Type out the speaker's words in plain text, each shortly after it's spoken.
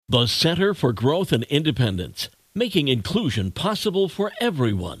The Center for Growth and Independence, making inclusion possible for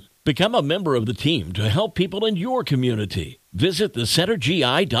everyone. Become a member of the team to help people in your community. Visit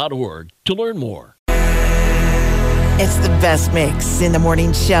thecentergi.org to learn more. It's the best mix in the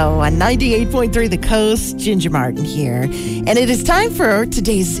morning show on 98.3 The Coast. Ginger Martin here. And it is time for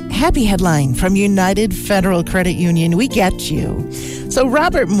today's happy headline from United Federal Credit Union. We get you. So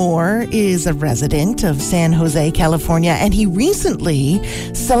Robert Moore is a resident of San Jose, California, and he recently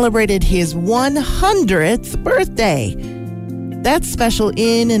celebrated his 100th birthday. That's special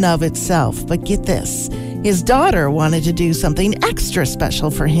in and of itself. But get this. His daughter wanted to do something extra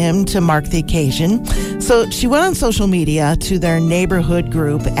special for him to mark the occasion. So she went on social media to their neighborhood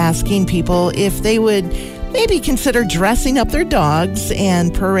group asking people if they would maybe consider dressing up their dogs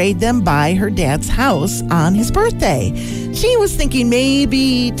and parade them by her dad's house on his birthday. She was thinking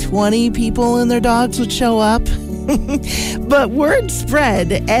maybe 20 people and their dogs would show up. But word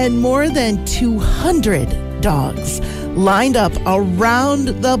spread, and more than 200 dogs lined up around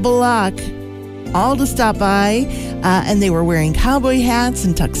the block, all to stop by, and they were wearing cowboy hats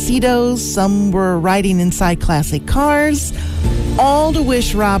and tuxedos. Some were riding inside classic cars, all to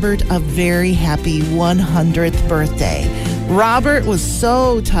wish Robert a very happy 100th birthday. Robert was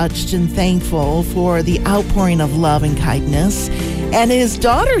so touched and thankful for the outpouring of love and kindness, and his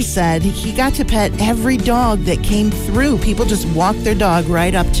daughter said he got to pet every dog that came through. People just walked their dog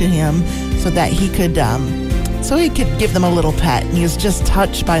right up to him so that he could give them a little pet, and he was just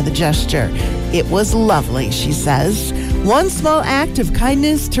touched by the gesture. It was lovely, she says. One small act of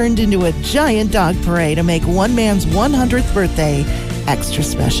kindness turned into a giant dog parade to make one man's 100th birthday extra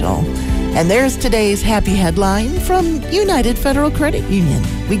special. And there's today's happy headline from United Federal Credit Union.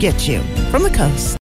 We get you from the coast.